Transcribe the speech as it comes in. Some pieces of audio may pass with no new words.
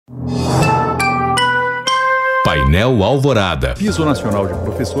Painel Alvorada. Piso Nacional de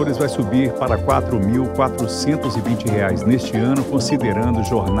Professores vai subir para R$ 4.420 neste ano, considerando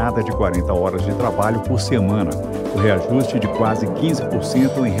jornada de 40 horas de trabalho por semana. O reajuste de quase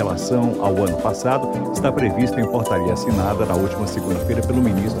 15% em relação ao ano passado está previsto em portaria assinada na última segunda-feira pelo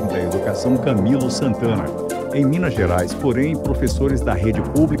ministro da Educação, Camilo Santana. Em Minas Gerais, porém, professores da rede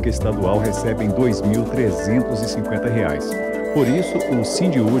pública estadual recebem R$ 2.350. Por isso, o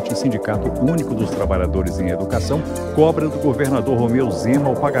Sindiúti, Sindicato Único dos Trabalhadores em Educação, cobra do governador Romeu Zema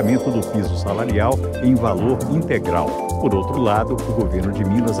o pagamento do piso salarial em valor integral. Por outro lado, o governo de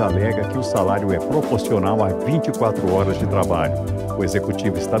Minas alega que o salário é proporcional a 24 horas de trabalho. O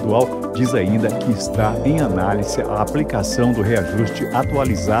executivo estadual diz ainda que está em análise a aplicação do reajuste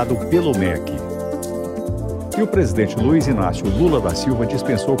atualizado pelo MEC. E o presidente Luiz Inácio Lula da Silva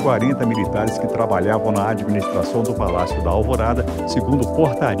dispensou 40 militares que trabalhavam na administração do Palácio da Alvorada, segundo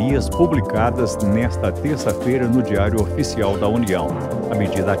portarias publicadas nesta terça-feira no Diário Oficial da União. A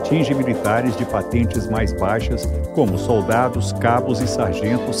medida atinge militares de patentes mais baixas, como soldados, cabos e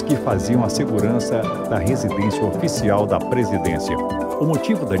sargentos que faziam a segurança da residência oficial da presidência. O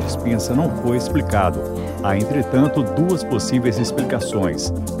motivo da dispensa não foi explicado. Há, entretanto, duas possíveis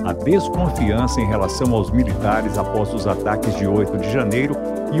explicações: a desconfiança em relação aos militares após os ataques de 8 de janeiro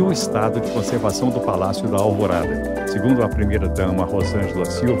e o estado de conservação do Palácio da Alvorada. Segundo a primeira-dama Rosângela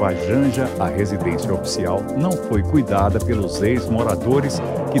Silva, a Janja, a residência oficial, não foi cuidada pelos ex-moradores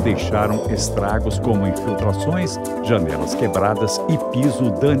que deixaram estragos como infiltrações, janelas quebradas e piso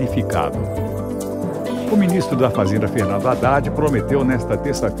danificado. O ministro da Fazenda, Fernando Haddad, prometeu nesta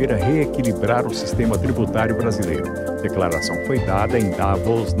terça-feira reequilibrar o sistema tributário brasileiro. A declaração foi dada em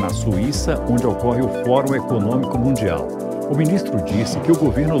Davos, na Suíça, onde ocorre o Fórum Econômico Mundial. O ministro disse que o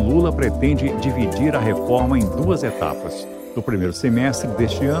governo Lula pretende dividir a reforma em duas etapas. No primeiro semestre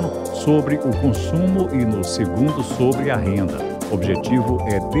deste ano, sobre o consumo, e no segundo, sobre a renda. O objetivo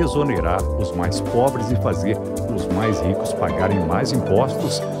é desonerar os mais pobres e fazer os mais ricos pagarem mais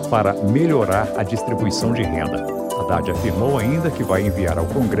impostos para melhorar a distribuição de renda. Haddad afirmou ainda que vai enviar ao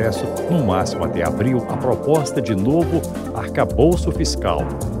Congresso, no máximo até abril, a proposta de novo arcabouço fiscal.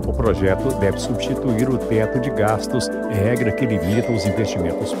 O projeto deve substituir o teto de gastos, regra que limita os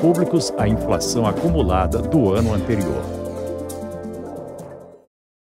investimentos públicos à inflação acumulada do ano anterior.